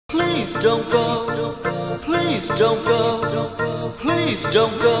Please don't go. Please don't go. Please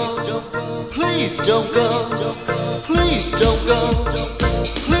don't go. Please don't go. Please don't go.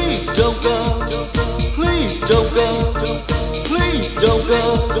 Please don't go. Please don't go. Please don't go.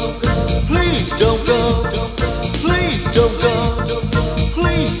 Please don't go. Please don't go.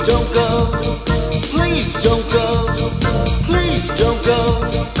 Please don't go. Please don't go. Please don't go.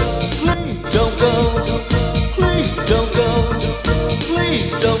 Please don't go. Please don't go.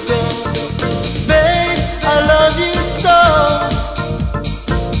 Please don't go. Babe, I love you so.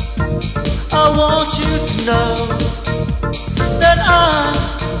 I want you to know that I'm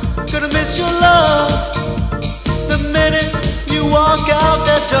gonna miss your love the minute you walk out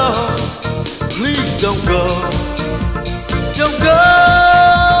that door. Please don't go. Don't go.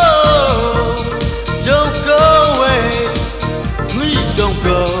 Don't go away. Please don't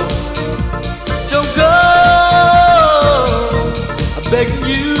go. Don't go. I'm begging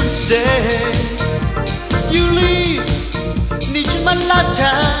you to stay. You leave, need you my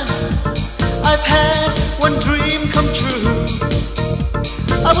lifetime. I've had one dream come true.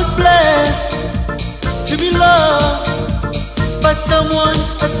 I was blessed to be loved by someone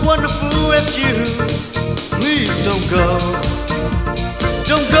as wonderful as you. Please don't go.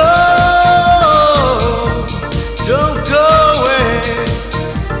 Don't go. Don't go away.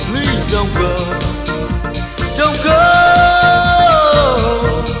 Please don't go. Don't go.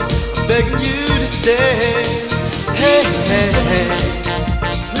 I'm begging you to stay. Hey, hey, hey.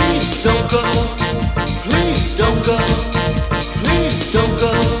 Please don't go. Please don't go. Please don't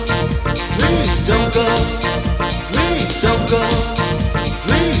go. Please don't go. Please don't go.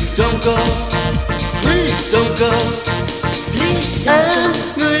 Please don't go. Please don't go. Em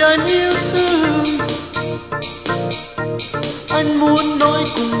người anh yêu thương, anh muốn nói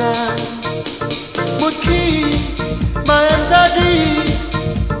cùng nàng. Một khi mà em ra đi,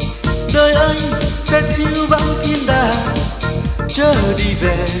 đời anh sẽ thiếu vắng thiên đàng. Chớ đi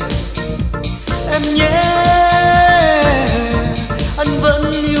về em nhé, anh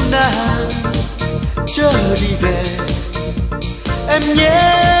vẫn yêu nàng. Chớ đi về em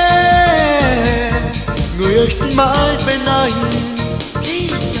nhé, người ơi sẽ mãi bên anh.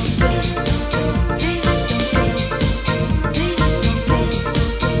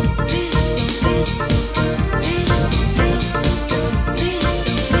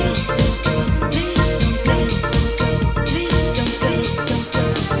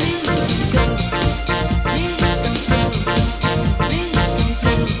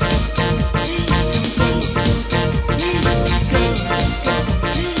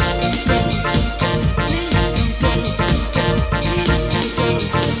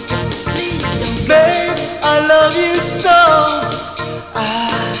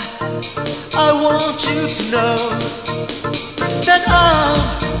 Know that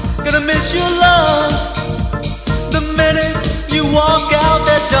I'm gonna miss your love the minute you walk out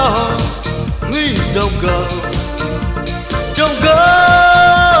that door. Please don't go. Don't go.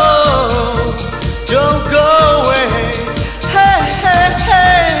 Don't go away. Hey, hey,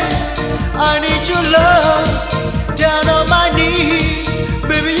 hey, I need your love down on my knees.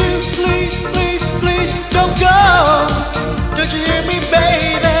 Baby, you please, please, please don't go. Don't you hear me,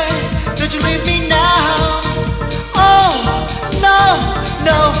 baby? Don't you leave me now.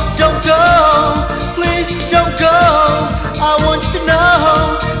 No, don't go. Please don't go. I want you to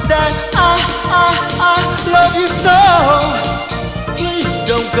know that I love you so. Please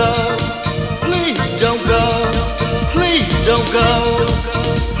don't go. Please don't go. Please don't go.